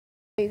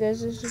Hey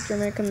guys, this is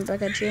Jeremy coming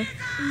back at you.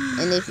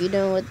 And if you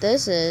know what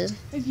this is,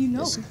 if you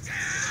know, what'd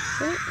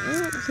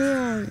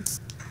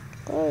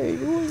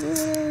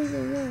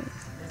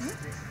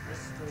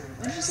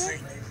you say?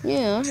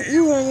 Yeah,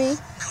 you heard me.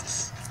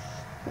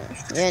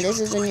 Yeah, this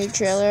is a new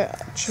trailer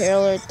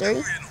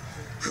 3.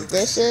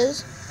 This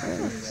is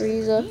when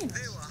Frieza.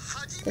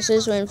 This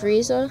is when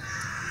Frieza.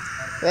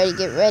 Ready,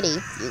 get ready.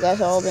 You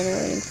guys all been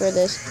waiting for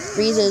this.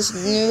 Frieza's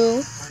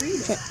new.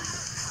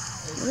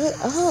 What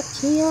up,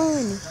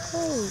 Keon?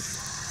 Hey.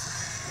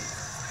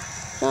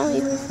 It's not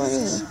even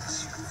funny.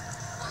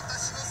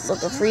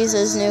 Look at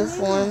Frieza's new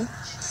form.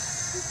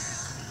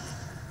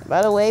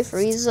 By the way,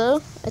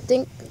 Frieza, I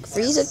think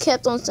Frieza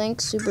kept on saying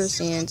Super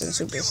Saiyans and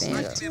Super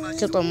Saiyans.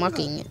 Kept on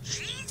mocking it.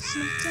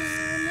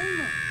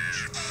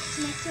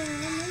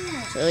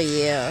 So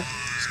yeah,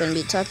 it's gonna be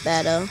a tough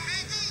battle.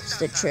 It's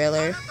the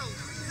trailer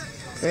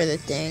for the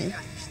thing.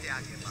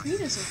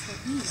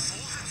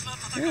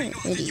 You're an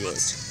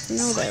idiot. You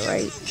know that,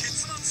 right?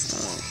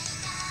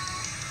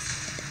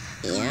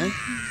 Yeah.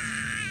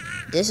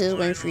 This is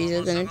when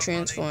Frieza's gonna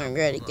transform.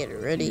 Ready, get it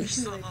ready.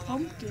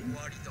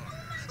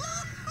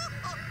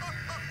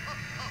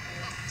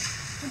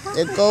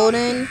 The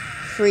Golden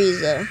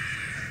Frieza.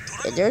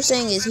 What they're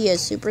saying is he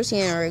has Super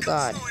Saiyan or a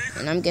God.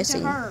 And I'm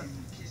guessing.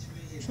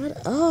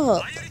 Shut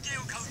up.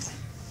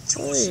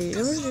 Hey,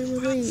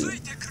 don't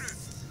believe.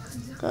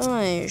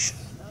 Gosh.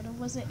 It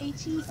was an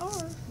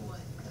H-E-R.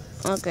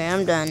 Okay,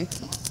 I'm done.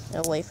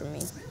 Away from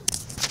me.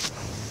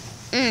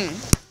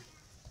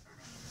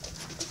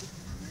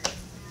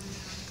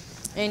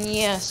 And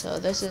yeah, so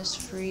this is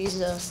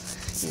Frieza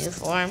new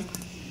form.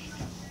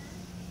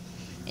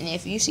 And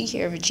if you see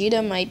here,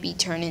 Vegeta might be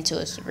turned into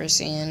a Super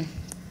Saiyan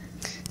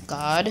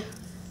God.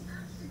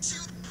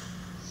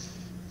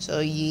 So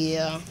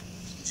yeah.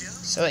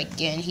 So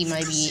again, he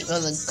might be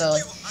able to go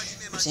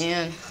Super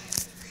Saiyan.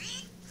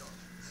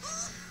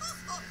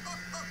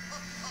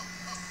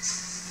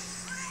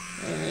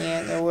 And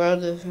yeah, the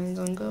world depends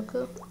on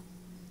Goku.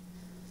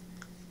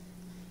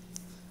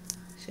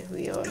 So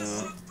we all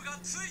know.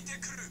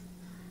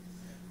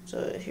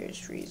 So here's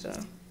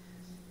Frieza.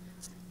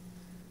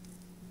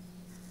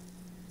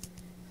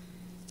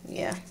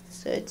 Yeah,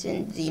 so it's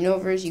in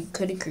Xenoverse. You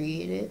could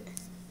create it.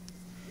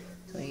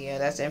 So yeah,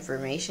 that's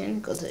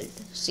information. Go to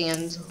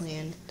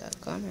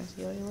sansland.com. I'll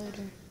see you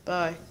later.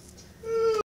 Bye.